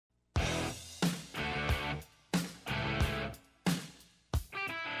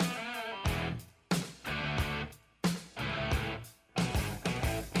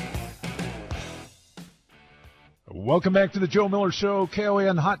Welcome back to the Joe Miller Show,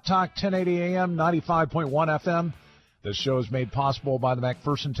 KOAN Hot Talk, 1080 AM, 95.1 FM. This show is made possible by the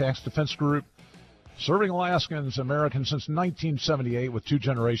McPherson Tax Defense Group, serving Alaskans, Americans since 1978 with 2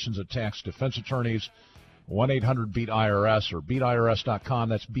 generations of tax defense attorneys. 1-800-BEAT-IRS or BeatIRS.com.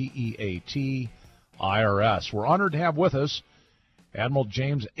 That's BEAT IRS. We're honored to have with us Admiral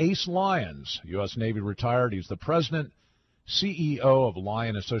James Ace Lyons, U.S. Navy retired. He's the president, CEO of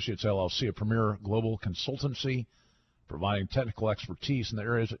Lyon Associates, LLC, a premier global consultancy providing technical expertise in the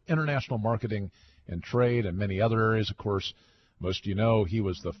areas of international marketing and trade and many other areas. Of course, most of you know he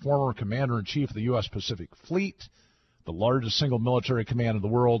was the former commander-in-chief of the U.S. Pacific Fleet, the largest single military command in the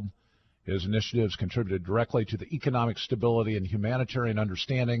world. His initiatives contributed directly to the economic stability and humanitarian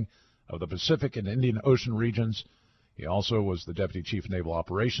understanding of the Pacific and Indian Ocean regions. He also was the Deputy Chief of Naval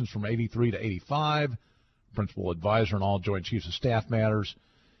Operations from 83 to 85, Principal Advisor on all Joint Chiefs of Staff matters,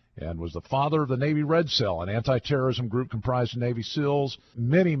 and was the father of the Navy Red Cell, an anti-terrorism group comprised of Navy SEALs.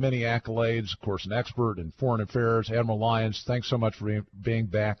 Many, many accolades. Of course, an expert in foreign affairs. Admiral Lyons, thanks so much for being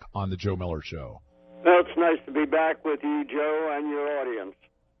back on the Joe Miller Show. Well, it's nice to be back with you, Joe, and your audience.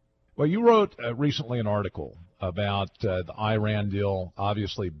 Well, you wrote recently an article about the Iran deal,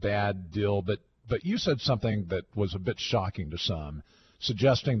 obviously bad deal, but you said something that was a bit shocking to some,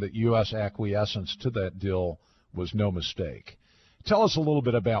 suggesting that U.S. acquiescence to that deal was no mistake. Tell us a little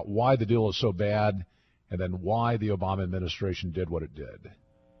bit about why the deal is so bad and then why the Obama administration did what it did.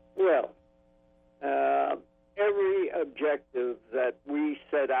 Well, every objective that we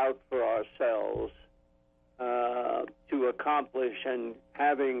set out for ourselves to accomplish, and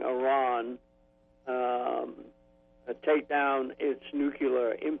having Iran take down its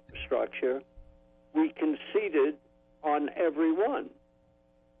nuclear infrastructure, we conceded on every one.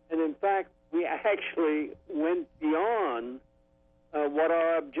 And in fact, we actually went beyond what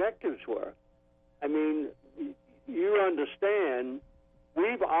our objectives were. I mean, you understand,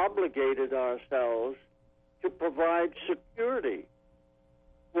 we've obligated ourselves to provide security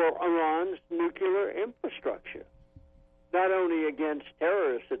for Iran's nuclear infrastructure, not only against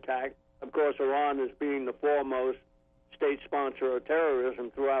terrorist attacks. Of course, Iran is being the foremost state sponsor of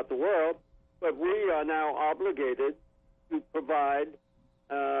terrorism throughout the world, but we are now obligated to provide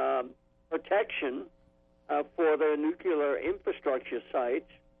protection for their nuclear infrastructure sites,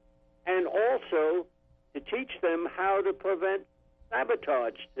 and also to teach them how to prevent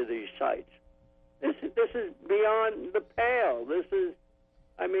sabotage to these sites. This is beyond the pale. This is,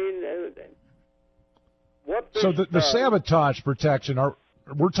 I mean, what this So the sabotage protection,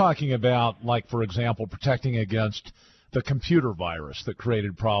 we're talking about, like, for example, protecting against the computer virus that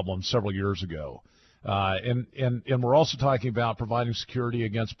created problems several years ago. And we're also talking about providing security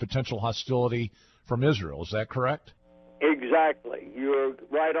against potential hostility from Israel. Is that correct? Exactly. You're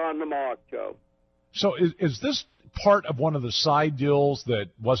right on the mark, Joe. So is this part of one of the side deals that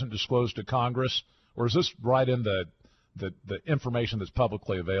wasn't disclosed to Congress, or is this right in the information that's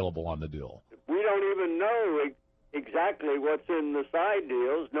publicly available on the deal? We don't even know exactly what's in the side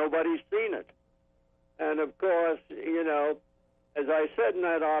deals. Nobody's seen it. And, of course, you know, as I said in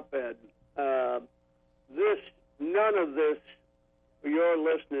that op-ed, none of this, your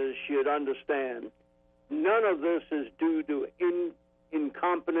listeners should understand, none of this is due to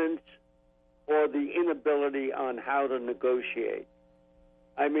incompetence or the inability on how to negotiate.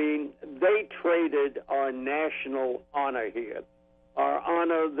 I mean, they traded our national honor here, our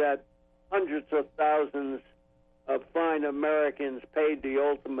honor that hundreds of thousands of fine Americans paid the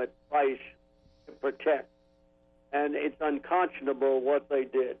ultimate price to protect. And it's unconscionable what they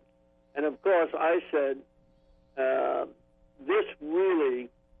did. And, of course, I said this really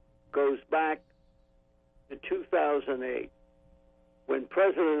goes back to 2008, when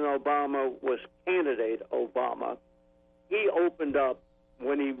President Obama was candidate Obama. He opened up,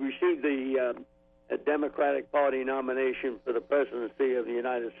 when he received the Democratic Party nomination for the presidency of the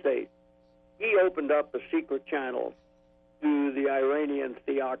United States, he opened up a secret channel to the Iranian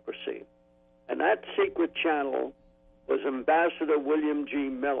theocracy. And that secret channel was Ambassador William G.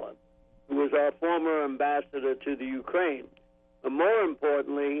 Miller, who was our former ambassador to the Ukraine. But more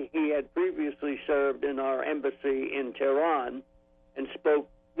importantly, he had previously served in our embassy in Tehran and spoke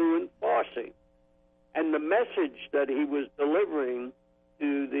fluent Farsi. And the message that he was delivering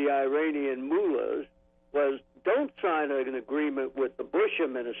to the Iranian mullahs was, don't sign an agreement with the Bush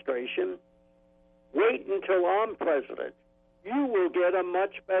administration. Wait until I'm president. You will get a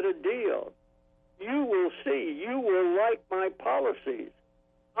much better deal. You will see. You will like my policies.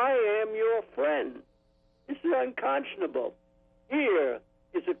 I am your friend. This is unconscionable. Here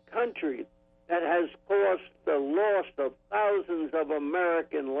is a country that has caused the loss of thousands of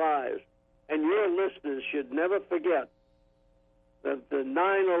American lives And your listeners should never forget that the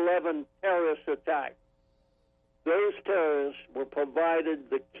 9/11 terrorist attack, those terrorists were provided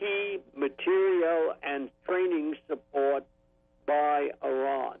the key material and training support by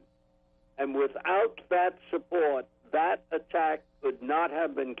Iran. And without that support, that attack could not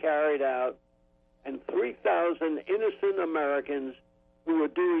have been carried out, and 3,000 innocent Americans who were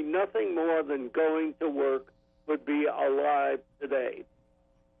doing nothing more than going to work would be alive today.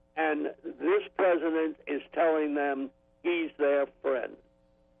 And this president is telling them he's their friend.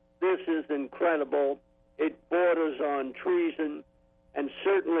 This is incredible. It borders on treason and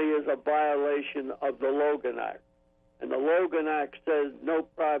certainly is a violation of the Logan Act. And the Logan Act says no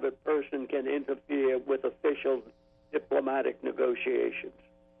private person can interfere with official diplomatic negotiations.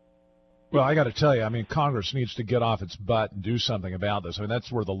 Well, I got to tell you, I mean, Congress needs to get off its butt and do something about this. I mean,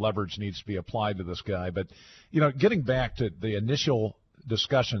 that's where the leverage needs to be applied to this guy. But, getting back to the initial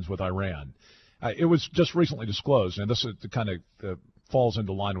discussions with Iran, it was just recently disclosed, and this is kind of falls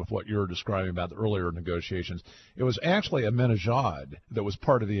into line with what you were describing about the earlier negotiations. It was actually Ahmadinejad that was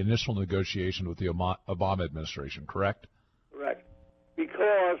part of the initial negotiation with the Obama administration, correct? Correct.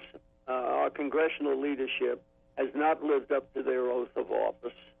 Because our congressional leadership has not lived up to their oath of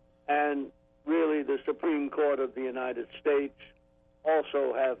office, and really the Supreme Court of the United States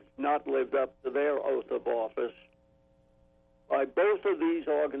also have not lived up to their oath of office. By both of these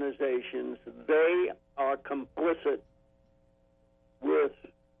organizations, they are complicit with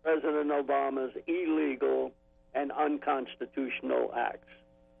President Obama's illegal and unconstitutional acts.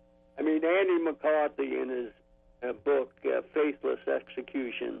 I mean, Andy McCarthy, in his book, Faithless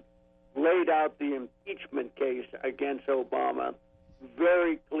Execution, laid out the impeachment case against Obama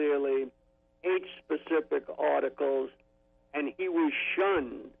very clearly, 8 specific articles, and he was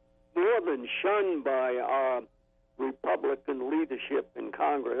shunned, more than shunned by our Republican leadership in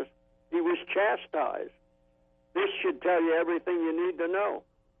Congress. He was chastised. This should tell you everything you need to know.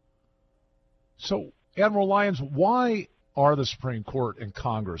 So, Admiral Lyons, why are the Supreme Court and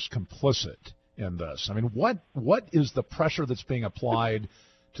Congress complicit in this? I mean, what is the pressure that's being applied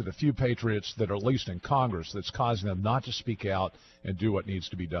to the few patriots that are at least in Congress that's causing them not to speak out and do what needs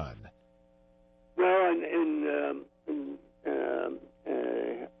to be done? Well,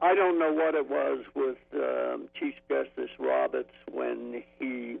 I don't know what it was with Chief Justice Roberts when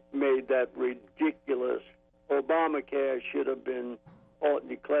he made that ridiculous Obamacare should have been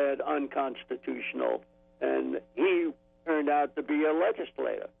declared unconstitutional, and he turned out to be a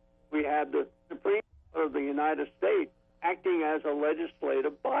legislator. We had the Supreme Court of the United States acting as a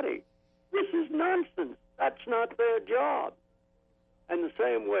legislative body. This is nonsense. That's not their job. And the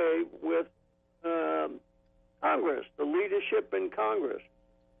same way with Congress, the leadership in Congress.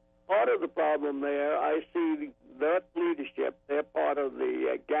 Part of the problem there, I see that leadership, they're part of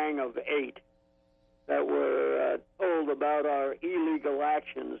the Gang of 8 that were told about our illegal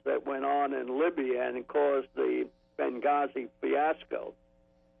actions that went on in Libya and caused the Benghazi fiasco.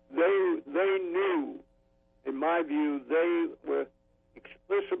 They knew, in my view, they were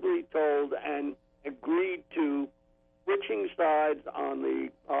explicitly told and agreed to switching sides on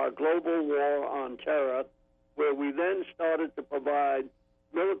our global war on terror, where we then started to provide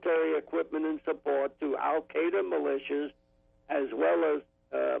military equipment and support to Al-Qaeda militias as well as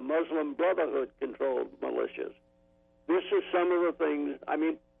Muslim Brotherhood-controlled militias. This is some of the things. I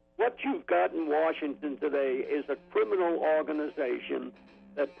mean, what you've got in Washington today is a criminal organization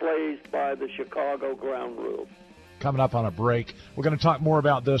that plays by the Chicago ground rules. Coming up on a break, we're going to talk more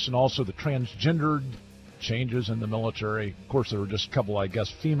about this and also the transgendered changes in the military. Of course, there were just a couple, I guess,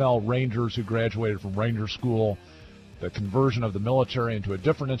 female Rangers who graduated from Ranger School. The conversion of the military into a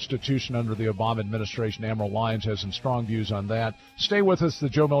different institution under the Obama administration. Admiral Lyons has some strong views on that. Stay with us. The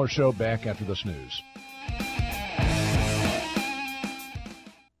Joe Miller Show, back after this news.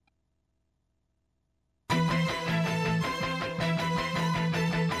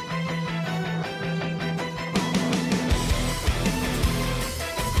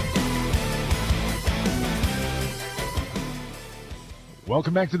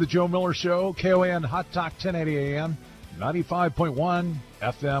 Welcome back to the Joe Miller Show, KOAN Hot Talk 1080 AM, 95.1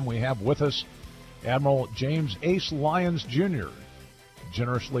 FM. We have with us Admiral James Ace Lyons, Jr.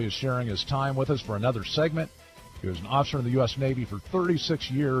 Generously is sharing his time with us for another segment. He was an officer in the U.S. Navy for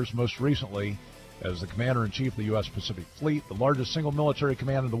 36 years, most recently as the Commander-in-Chief of the U.S. Pacific Fleet, the largest single military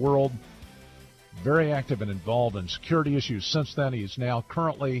command in the world. Very active and involved in security issues since then. He is now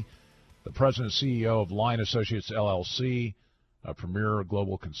currently the President and CEO of Lyon Associates, LLC, a premier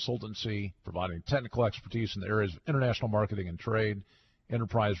global consultancy providing technical expertise in the areas of international marketing and trade,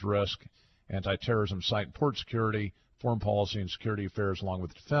 enterprise risk, anti-terrorism, site and port security, foreign policy and security affairs, along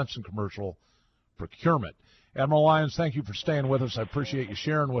with defense and commercial procurement. Admiral Lyons, thank you for staying with us. I appreciate you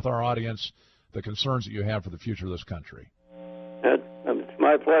sharing with our audience the concerns that you have for the future of this country. It's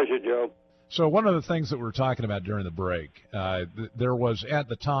my pleasure, Joe. So one of the things that we were talking about during the break, there was at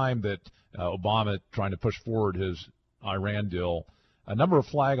the time that Obama trying to push forward his Iran deal, a number of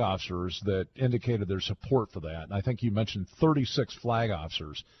flag officers that indicated their support for that. And I think you mentioned 36 flag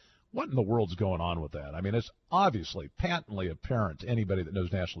officers. What in the world's going on with that? I mean, it's obviously patently apparent to anybody that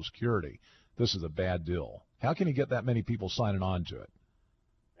knows national security this is a bad deal. How can you get that many people signing on to it?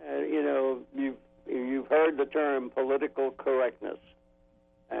 You've heard the term political correctness,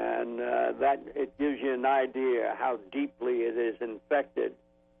 and that it gives you an idea how deeply it has infected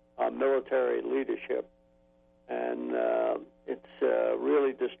our military leadership. And it's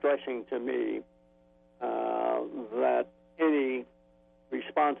really distressing to me that any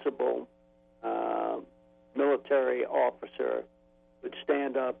responsible military officer would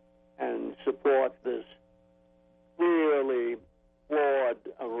stand up and support this really flawed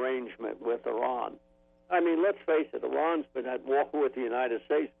arrangement with Iran. I mean, let's face it, Iran's been at war with the United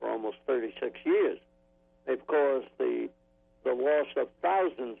States for almost 36 years. They've caused the loss of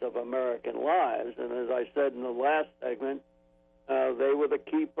thousands of American lives, and as I said in the last segment, they were the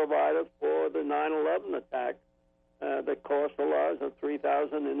key provider for the 9/11 attack that cost the lives of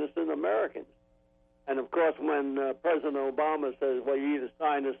 3,000 innocent Americans. And of course, when President Obama says, well, you either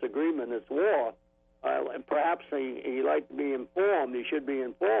sign this agreement, it's war, and perhaps he like to be informed, he should be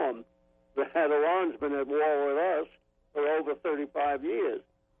informed that Iran's been at war with us for over 35 years,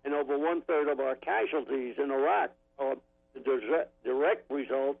 and over one-third of our casualties in Iraq are the direct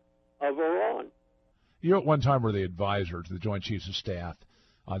result of Iran. You at one time were the advisor to the Joint Chiefs of Staff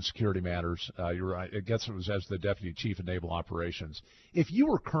on security matters. You're right. I guess it was as the Deputy Chief of Naval Operations. If you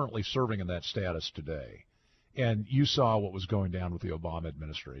were currently serving in that status today and you saw what was going down with the Obama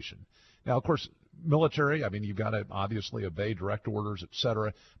administration, now, of course, military, I mean, you've got to obviously obey direct orders, et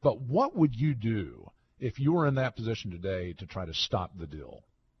cetera, but what would you do if you were in that position today to try to stop the deal?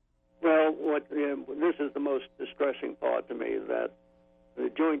 Well, this is the most distressing part to me, that the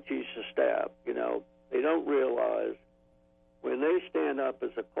Joint Chiefs of Staff, they don't realize when they stand up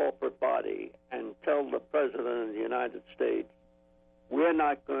as a corporate body and tell the President of the United States, we're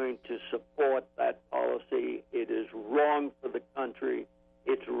not going to support that policy, it is wrong for the country,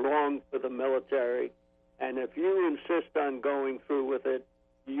 it's wrong for the military, and if you insist on going through with it,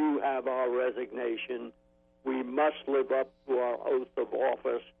 you have our resignation. We must live up to our oath of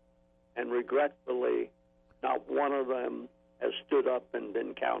office, and regretfully, not one of them has stood up and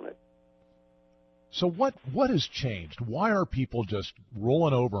been counted. So what has changed? Why are people just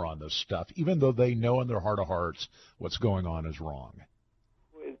rolling over on this stuff, even though they know in their heart of hearts what's going on is wrong?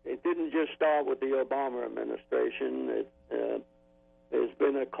 It didn't just start with the Obama administration. There's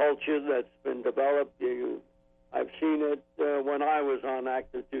been a culture that's been developed. I've seen it when I was on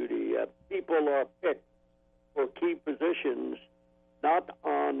active duty. People are picked for key positions, not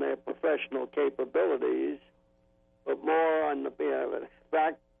on their professional capabilities, but more on the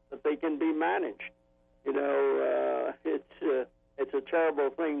fact that they can be managed. It's a terrible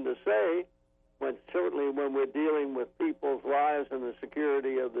thing to say, but certainly when we're dealing with people's lives and the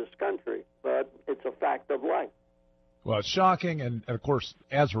security of this country. But it's a fact of life. Well, it's shocking, and of course,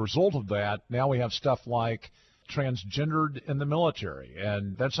 as a result of that, now we have stuff like transgendered in the military,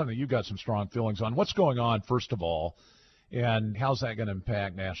 and that's something you've got some strong feelings on. What's going on, first of all, and how's that going to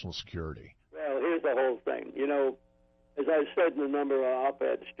impact national security? Well, here's the whole thing. As I said in a number of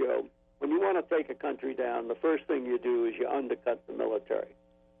op-eds, Joe, when you want to take a country down, the first thing you do is you undercut the military.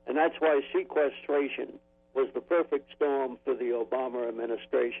 And that's why sequestration was the perfect storm for the Obama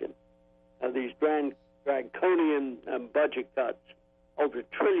administration. These draconian budget cuts, over $1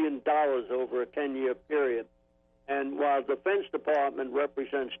 trillion over a 10-year period. And while the Defense Department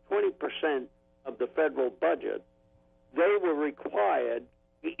represents 20% of the federal budget, they were required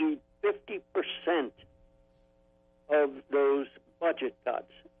to eat 50% of those budget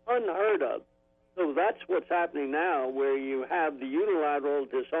cuts. Unheard of. So that's what's happening now, where you have the unilateral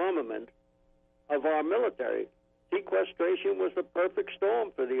disarmament of our military. Sequestration was the perfect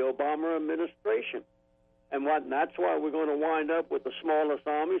storm for the Obama administration. And that's why we're going to wind up with the smallest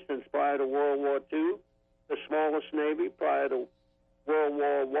army since prior to World War II, the smallest Navy prior to World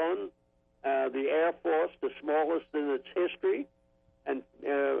War I, the Air Force, the smallest in its history. And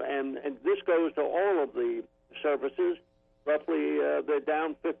this goes to all of the services. Roughly, they're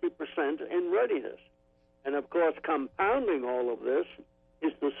down 50% in readiness. And, of course, compounding all of this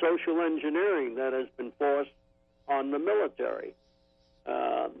is the social engineering that has been forced on the military.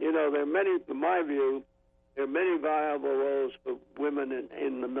 There are many, in my view, There are many viable roles for women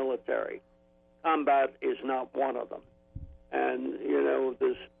in the military. Combat is not one of them. And, you know,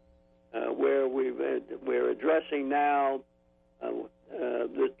 this where we're addressing now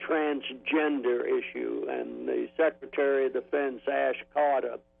the transgender issue, and the Secretary of Defense, Ash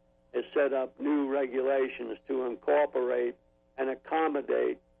Carter, has set up new regulations to incorporate and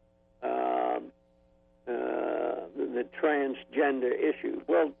accommodate the transgender issue.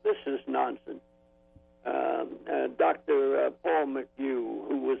 Well, this is nonsense. Dr. Paul McHugh,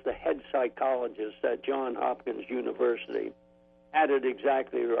 who was the head psychologist at Johns Hopkins University, had it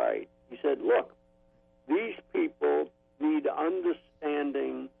exactly right. He said, look, these people need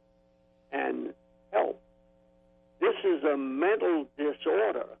understanding and help. This is a mental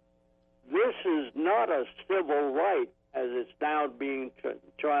disorder. This is not a civil right, as it's now being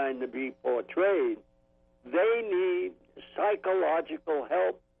trying to be portrayed. They need psychological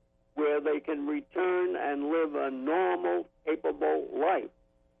help where they can return and live a normal, capable life.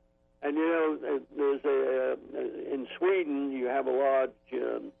 And, you know, there's in Sweden, you have a large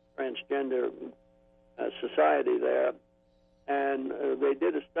transgender society there, and they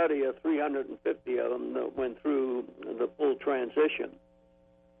did a study of 350 of them that went through the full transition.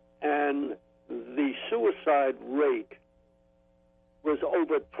 And the suicide rate was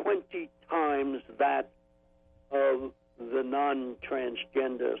over 20 times that of the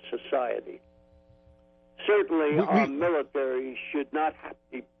non-transgender society. Certainly, our military should not have to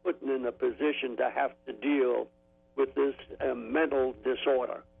be put in a position to have to deal with this mental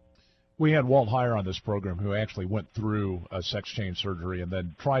disorder. We had Walt Heyer on this program, who actually went through a sex change surgery and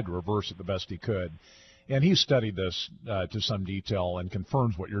then tried to reverse it the best he could. And he studied this to some detail and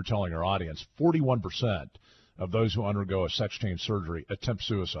confirms what you're telling our audience. 41% of those who undergo a sex change surgery attempt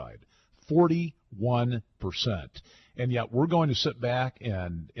suicide. 41%. And yet we're going to sit back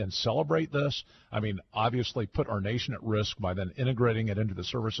and celebrate this. I mean, obviously put our nation at risk by then integrating it into the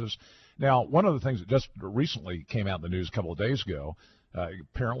services. Now, one of the things that just recently came out in the news a couple of days ago,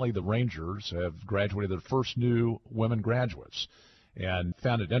 apparently the Rangers have graduated their first new women graduates, and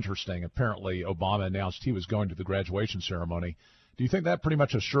found it interesting. Apparently Obama announced he was going to the graduation ceremony. Do you think that pretty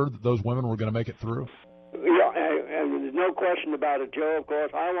much assured that those women were going to make it through? Yeah, and there's no question about it, Joe. Of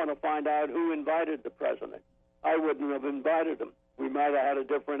course, I want to find out who invited the president. I wouldn't have invited him. We might have had a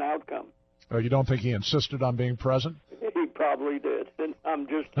different outcome. Oh, you don't think he insisted on being present? He probably did. And I'm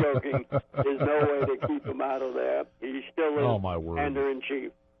just joking. There's no way to keep him out of there. He still is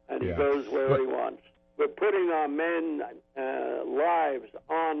commander-in-chief, and he goes where he wants. We're putting our men's lives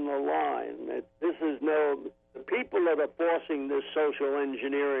on the line. The people that are forcing this social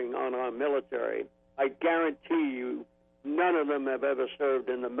engineering on our military, I guarantee you, none of them have ever served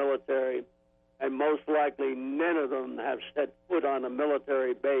in the military, and most likely none of them have set foot on a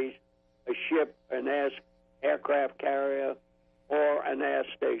military base, a ship, an aircraft carrier, or an air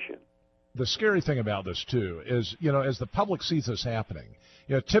station. The scary thing about this, too, is, you know, as the public sees this happening,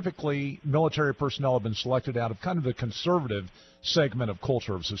 you know, typically military personnel have been selected out of kind of the conservative segment of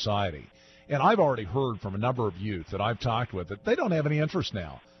culture of society. And I've already heard from a number of youth that I've talked with that they don't have any interest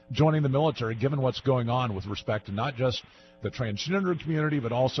now joining the military, given what's going on with respect to not just the transgender community,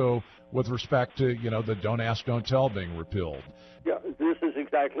 but also with respect to, you know, the don't ask, don't tell being repealed. Yeah, this is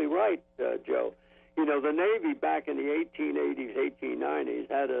exactly right, Joe. You know, the Navy back in the 1880s, 1890s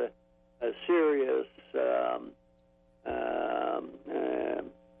had a serious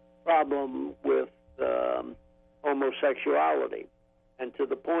problem with homosexuality, and to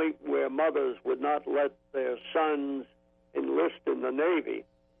the point where mothers would not let their sons enlist in the Navy,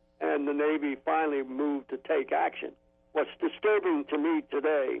 and the Navy finally moved to take action. What's disturbing to me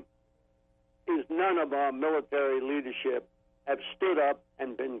today is none of our military leadership have stood up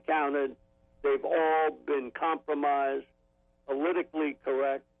and been counted. They've all been compromised, politically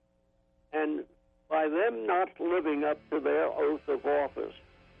correct, and by them not living up to their oath of office,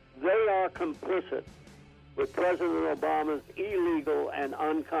 they are complicit with President Obama's illegal and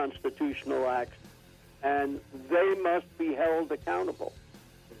unconstitutional acts, and they must be held accountable,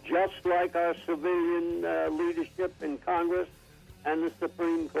 just like our civilian leadership in Congress and the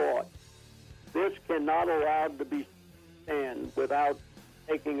Supreme Court. This cannot allow to be stand without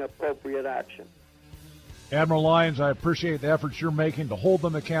taking appropriate action. Admiral Lyons, I appreciate the efforts you're making to hold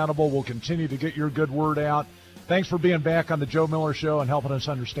them accountable. We'll continue to get your good word out. Thanks for being back on the Joe Miller Show and helping us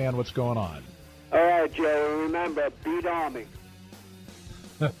understand what's going on. All right, Joe, and remember, beat Army.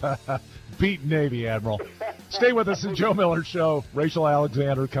 Beat Navy, Admiral. Stay with us, the Joe Miller Show. Rachel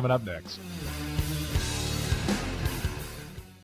Alexander coming up next.